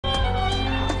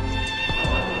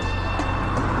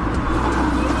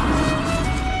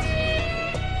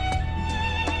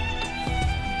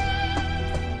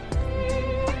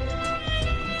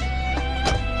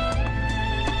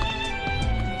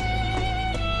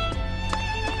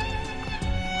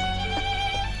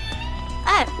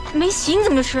没洗，你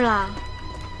怎么就吃了？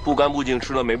不干不净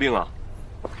吃了没病啊？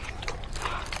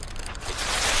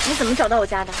你怎么找到我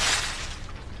家的？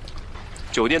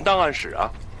酒店档案室啊，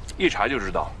一查就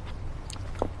知道。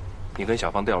你跟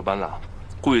小芳调班了，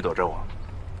故意躲着我，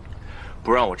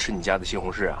不让我吃你家的西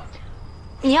红柿啊？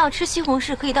你要吃西红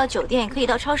柿，可以到酒店，也可以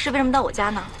到超市，为什么到我家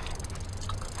呢？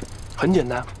很简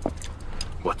单，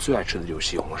我最爱吃的就是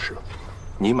西红柿。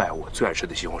你买我最爱吃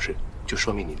的西红柿，就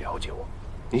说明你了解我，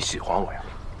你喜欢我呀。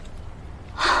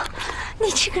你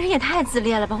这个人也太自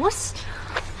恋了吧！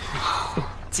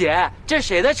姐，这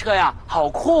谁的车呀？好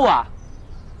酷啊！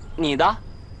你的？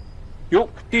哟，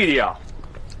弟弟啊！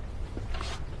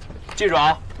记住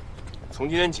啊，从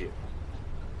今天起，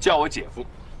叫我姐夫。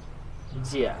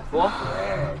姐夫？哎，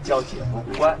叫姐夫，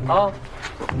乖啊！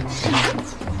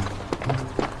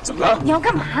怎么了？你要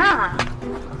干嘛啊？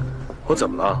我怎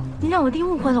么了？你让我弟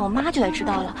误会了，我妈就得知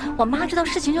道了。我妈知道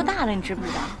事情就大了，你知不知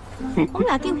道？我们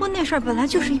俩订婚那事儿本来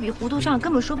就是一笔糊涂账，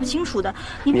根本说不清楚的。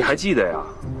你还记得呀？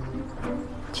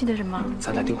记得什么？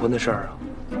咱俩订婚的事儿啊。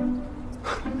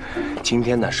今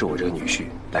天呢，是我这个女婿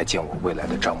来见我未来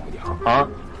的丈母娘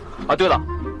啊！对了，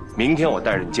明天我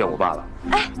带着你见我爸了。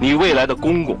哎，你未来的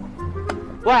公公。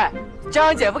喂，这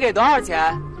样姐夫给多少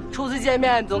钱？初次见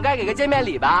面总该给个见面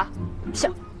礼吧？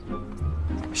行，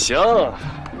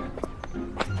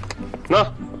那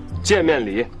见面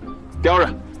礼叼着，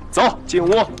走进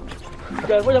屋。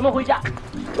姐夫，咱们回家。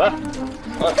来，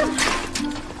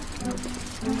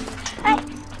哎，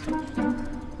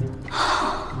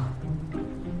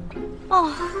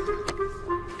哦，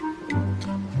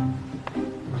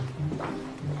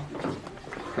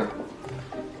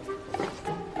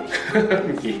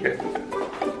你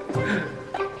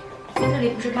这里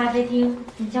不是咖啡厅，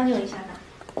你将就一下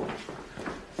吧。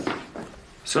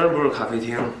虽然不是咖啡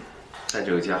厅，但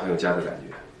这个家很有家的感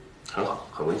觉，很好，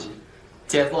很温馨。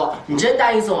姐夫，你真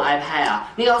答应送我 iPad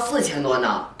啊？那个要4000多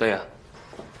呢。对呀，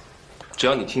只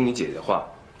要你听你姐姐的话，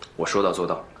我说到做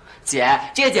到。姐，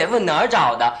这个姐夫你哪儿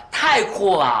找的？太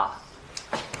酷了！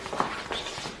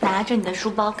拿着你的书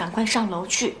包，赶快上楼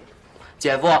去。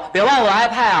姐夫，别忘我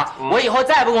iPad 啊！我以后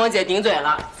再也不跟我姐顶嘴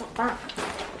了。走吧。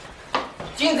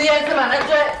君子夜思满南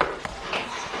追。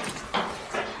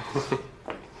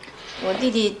我弟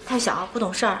弟太小，不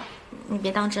懂事儿，你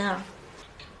别当真啊。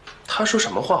他说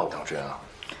什么话我当真啊？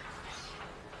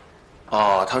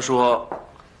哦，他说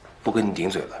不跟你顶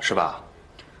嘴了是吧？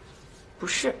不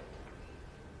是。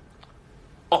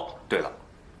哦，对了，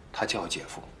他叫我姐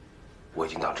夫，我已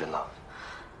经当真了。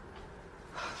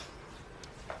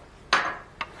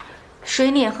水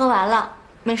你也喝完了，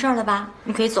没事了吧？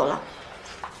你可以走了。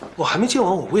我还没见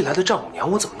完我未来的丈母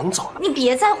娘，我怎么能走呢？你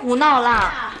别再胡闹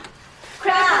了。快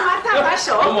让妈妈搭把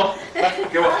手。伯母，来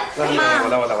给我，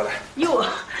我来。哟，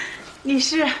你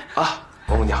是啊，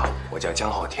伯母你好，我叫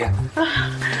江浩天。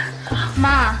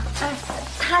妈，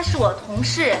他是我同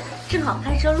事，正好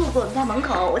开车路过我们家门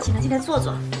口，我请他进来坐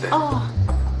坐。哦。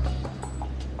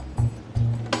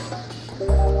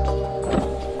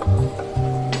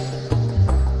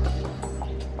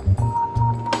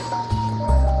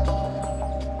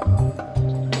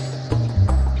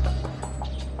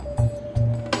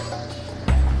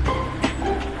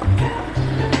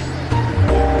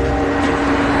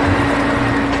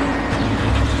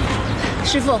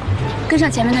师傅，跟上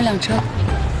前面那辆车。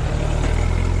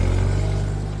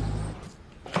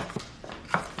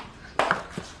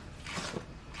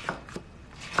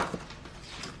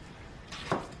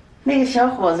那个小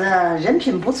伙子人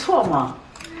品不错嘛。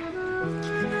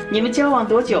你们交往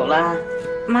多久了？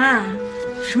妈，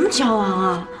什么交往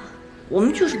啊？我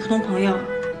们就是普通朋友。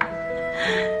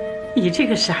你这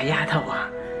个傻丫头啊，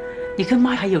你跟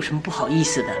妈还有什么不好意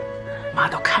思的？妈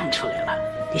都看出来了。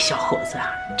这小伙子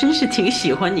啊，真是挺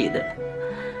喜欢你的。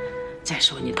再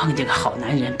说你碰见个好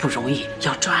男人不容易，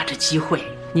要抓着机会。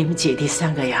你们姐弟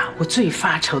3个呀，我最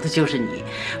发愁的就是你。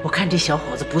我看这小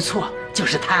伙子不错，就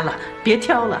是他了，别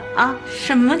挑了啊！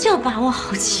什么叫把握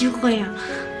好机会呀？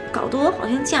搞得我好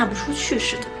像嫁不出去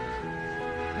似的。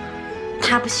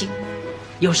他不行，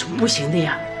有什么不行的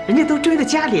呀？人家都追到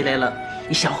家里来了，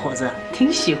你小伙子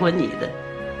挺喜欢你的。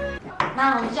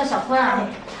妈，我们叫小坤啊。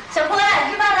小坤，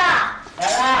吃饭了。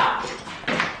来啦！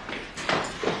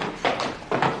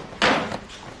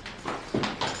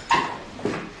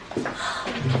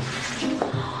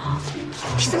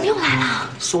你怎么又来了？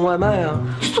送外卖啊？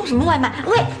送什么外卖？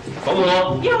喂，保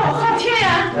姆。哟，浩天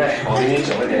呀！哎，我给您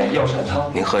整了点药膳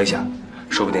汤，您喝一下，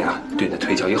说不定啊对你的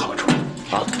腿脚有好处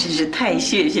啊。真是太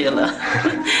谢谢了，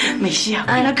美西啊，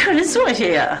快让客人坐下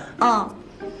呀。哦，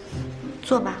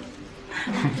坐吧。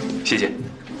谢谢。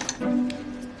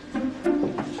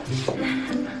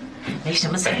美没什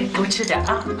么菜，多吃点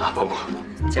啊。啊，不，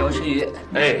姐夫吃鱼。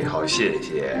哎，好，谢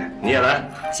谢，你也来，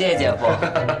谢谢姐夫。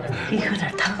你喝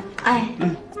点汤。哎，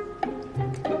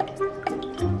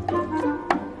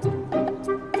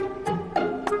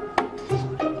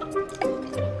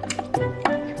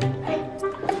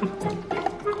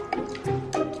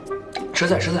吃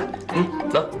菜，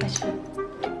走，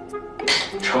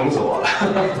撑死我了。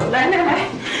来，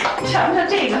尝尝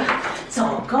这个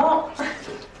枣糕。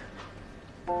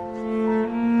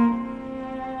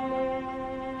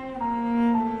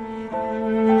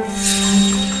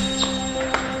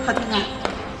好听啊！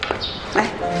来，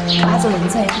妈做人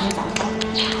在这边枣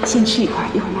糕，先吃一块，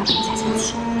一会儿妈给你加香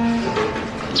气。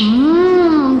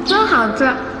真好吃。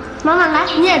妈妈来，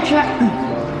你也吃。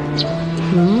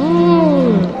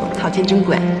好听真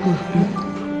贵。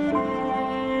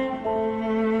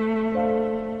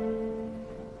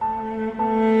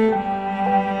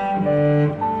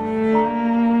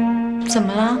怎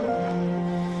么了？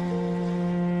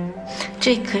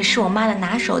这可是我妈的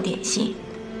拿手点心，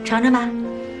尝尝吧。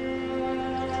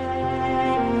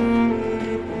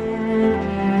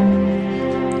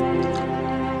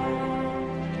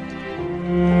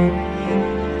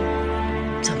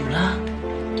怎么了？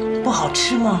不好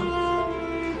吃吗？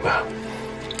不要，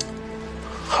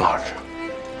很好吃。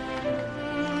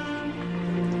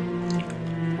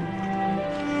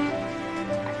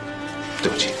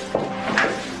对不起。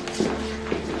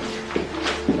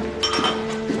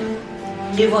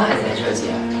衣服还在这，姐。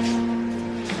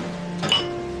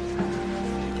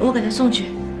我给她送去。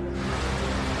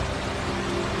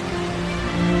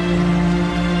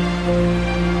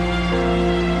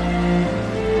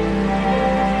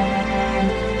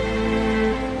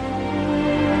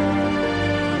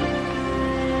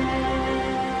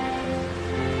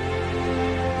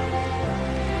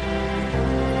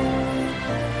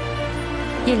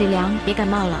夜里凉，别感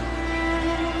冒了。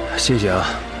谢谢啊。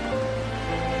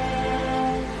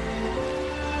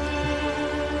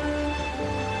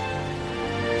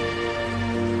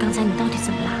刚才你到底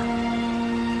怎么啦？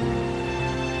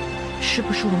是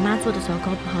不是我妈做的枣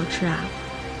糕不好吃啊？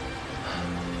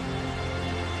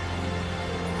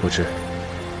不是，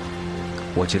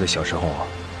我记得小时候啊，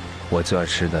我最爱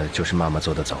吃的就是妈妈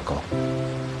做的枣糕，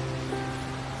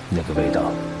那个味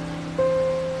道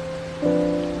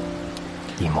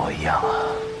一模一样啊。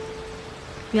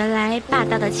原来霸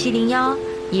道的701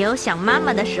也有想妈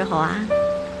妈的时候啊。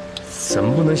怎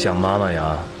么不能想妈妈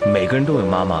呀？每个人都有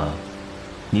妈妈。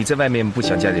你在外面不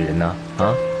想家里人呢？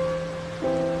啊？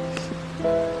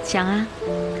想啊。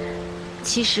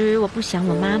其实我不想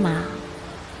我妈妈，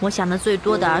我想的最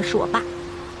多的是我爸。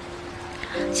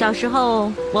小时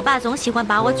候，我爸总喜欢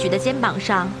把我举在肩膀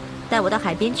上，带我到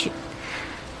海边去，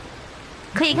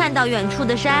可以看到远处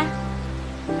的山，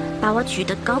把我举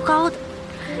得高高的，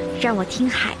让我听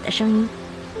海的声音。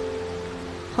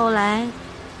后来，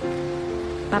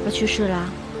爸爸去世了。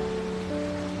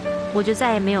我就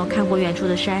再也没有看过远处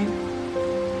的山。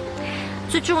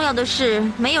最重要的是，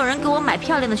没有人给我买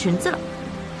漂亮的裙子了。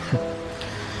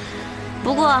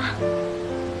不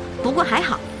过还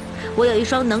好，我有一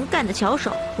双能干的巧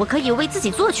手，我可以为自己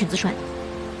做裙子穿。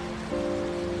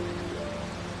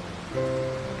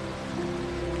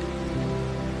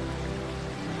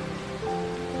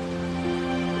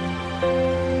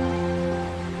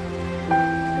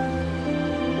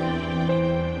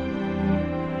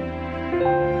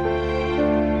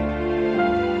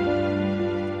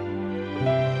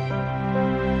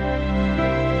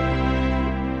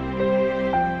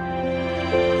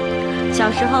小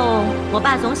时候，我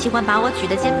爸总喜欢把我举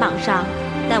在肩膀上，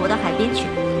带我到海边去，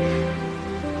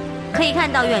可以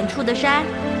看到远处的山，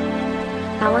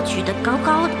把我举得高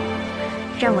高的，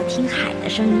让我听海的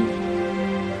声音。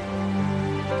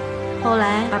后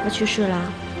来，爸爸去世了，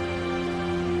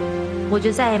我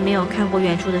就再也没有看过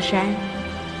远处的山。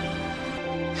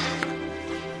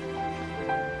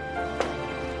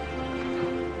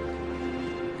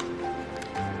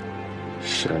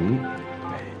沈美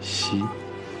熙。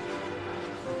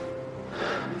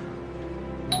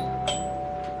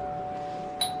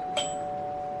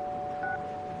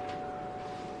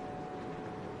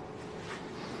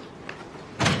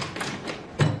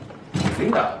琳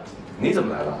达，你怎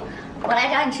么来了？我来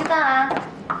找你吃饭啊。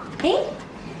哎，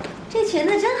这裙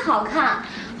子真好看，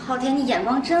昊天你眼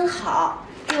光真好，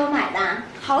给我买的，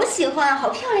好喜欢，好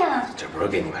漂亮啊。这不是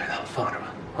给你买的，放着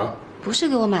吧。啊？不是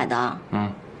给我买的。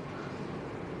嗯。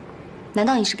难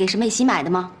道你是给沈美熙买的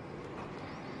吗？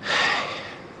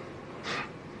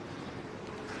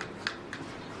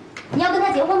你要跟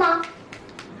他结婚吗？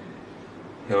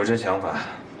有这想法。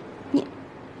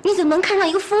你怎么能看上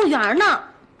一个服务员呢？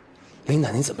琳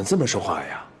达，你怎么这么说话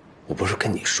呀？我不是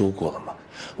跟你说过了吗？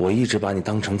我一直把你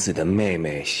当成自己的妹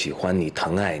妹，喜欢你，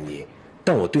疼爱你，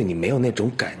但我对你没有那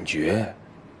种感觉。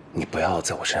你不要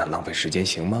在我身上浪费时间，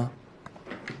行吗？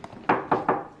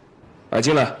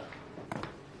进来。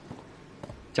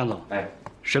江总，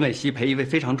沈美熙陪一位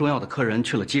非常重要的客人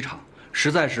去了机场，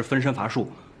实在是分身乏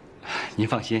术。您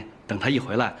放心，等他一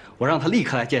回来，我让他立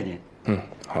刻来见您。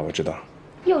好，我知道。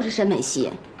又是沈美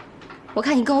熙，我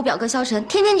看你跟我表哥萧晨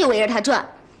天天就围着他转。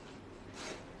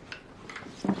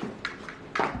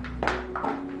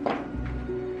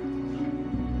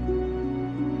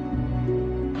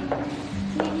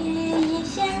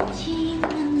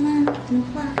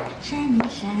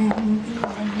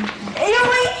哎呦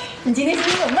喂，你今天心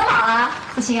情怎么那么好啊？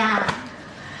不行啊，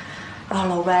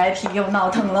老白皮又闹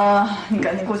腾了，你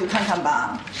赶紧过去看看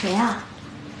吧。谁呀？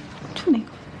就那个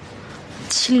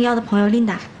701的朋友琳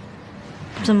达，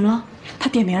怎么了？他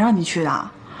点名让你去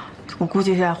的，我估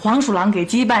计是黄鼠狼给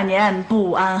鸡拜年，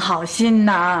不安好心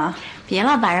呐。别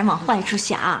老把人往坏处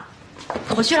想，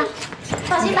我去了，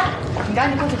放心吧。你赶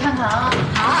紧过去看看啊。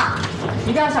好，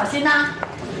一定要小心呐。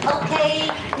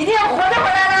 OK， 一定要活着回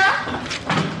来呢。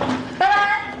拜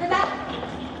拜，拜拜。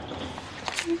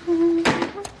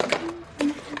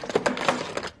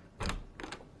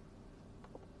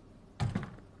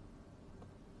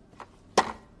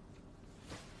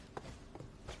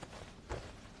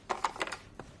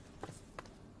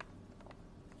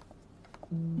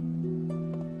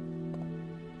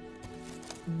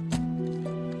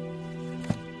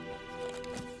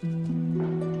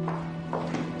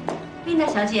琳达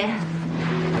小姐，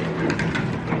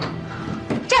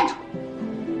站住！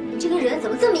你这个人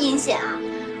怎么这么阴险啊？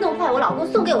弄坏我老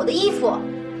公送给我的衣服，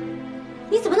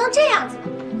你怎么能这样子呢？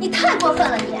你太过分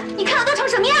了你！你看我都成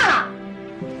什么样了？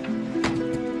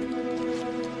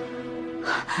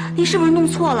你是不是弄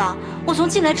错了？我从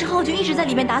进来之后就一直在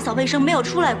里面打扫卫生，没有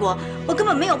出来过，我根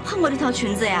本没有碰过这条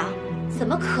裙子呀。怎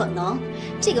么可能？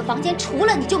这个房间除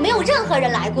了你就没有任何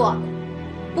人来过，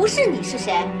不是你是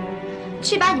谁？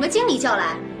去把你们经理叫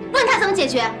来，问他怎么解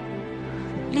决。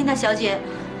琳达小姐，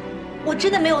我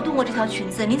真的没有动过这条裙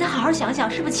子，您再好好想想，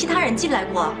是不是其他人进来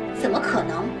过？怎么可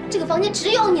能？这个房间只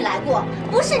有你来过，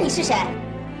不是你是谁？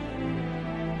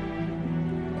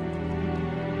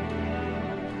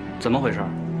怎么回事？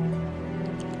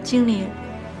经理，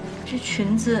这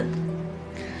裙子……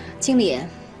经理，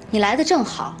你来的正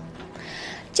好。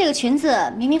这个裙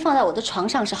子明明放在我的床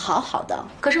上是好好的，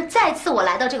可是再次我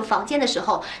来到这个房间的时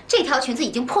候，这条裙子已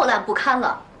经破烂不堪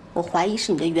了。我怀疑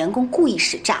是你的员工故意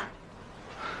使诈。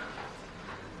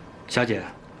小姐，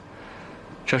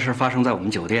这事发生在我们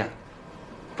酒店，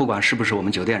不管是不是我们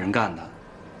酒店人干的，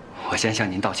我先向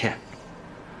您道歉。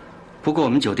不过我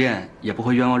们酒店也不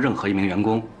会冤枉任何一名员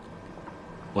工。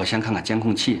我先看看监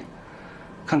控器，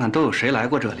看看都有谁来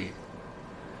过这里。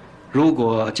如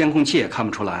果监控器也看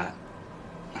不出来，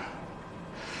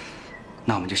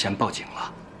那我们就先报警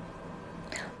了。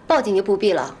报警就不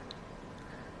必了。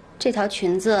这条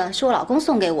裙子是我老公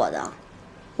送给我的，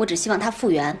我只希望它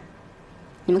复原。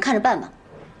你们看着办吧。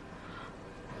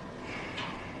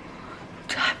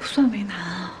这还不算为难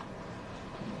啊。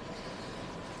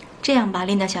这样吧，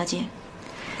琳达小姐，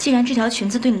既然这条裙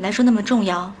子对你来说那么重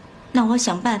要，那我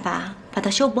想办法把它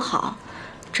修补好，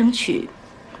争取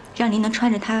让您能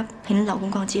穿着它陪您老公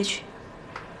逛街去。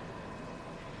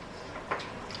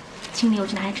经理，我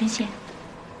去拿下针线。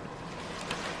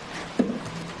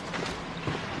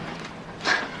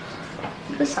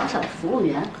一个小小的服务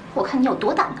员，我看你有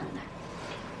多大能耐。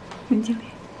林经理，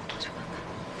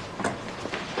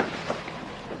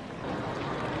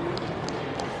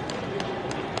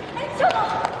哎，舅舅，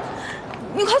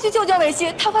你快去救救伟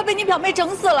熙，他快被你表妹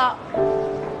整死了。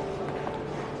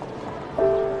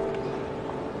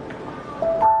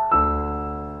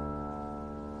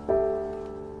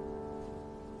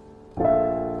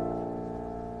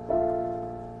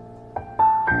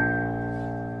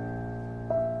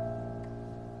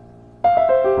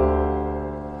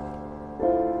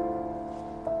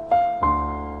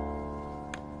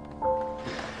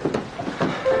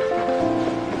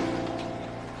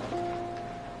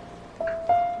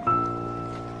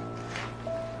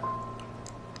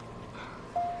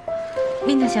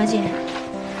琳达小姐，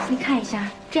你看一下，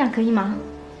这样可以吗？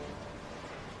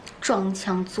装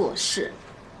腔作势，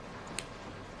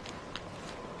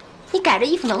你改这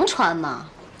衣服能穿吗？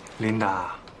琳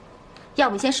达，要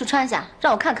不你先试穿一下，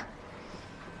让我看看。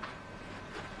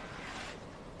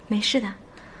没事的。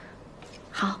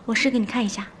好，我试给你看一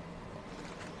下。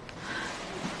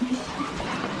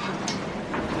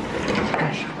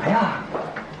干什么呀？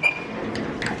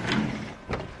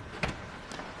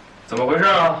怎么回事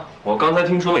啊？我刚才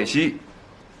听说美熙。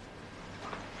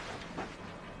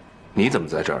你怎么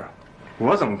在这儿啊？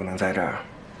我怎么不能在这儿？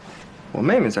我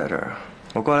妹妹在这儿，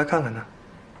我过来看看她。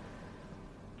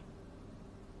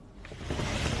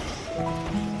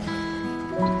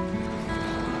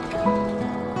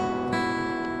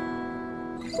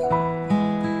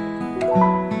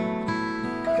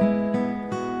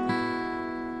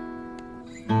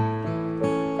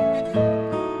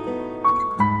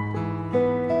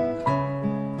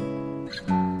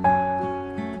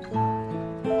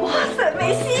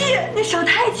手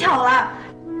太巧了，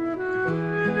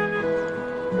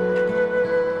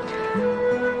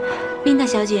琳达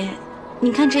小姐，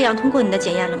你看这样通过你的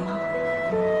检验了吗？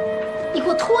你给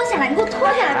我脱下来！你给我脱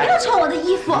下来！不要穿我的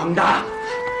衣服！琳达，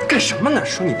干什么呢？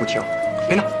说你不听，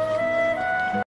别闹。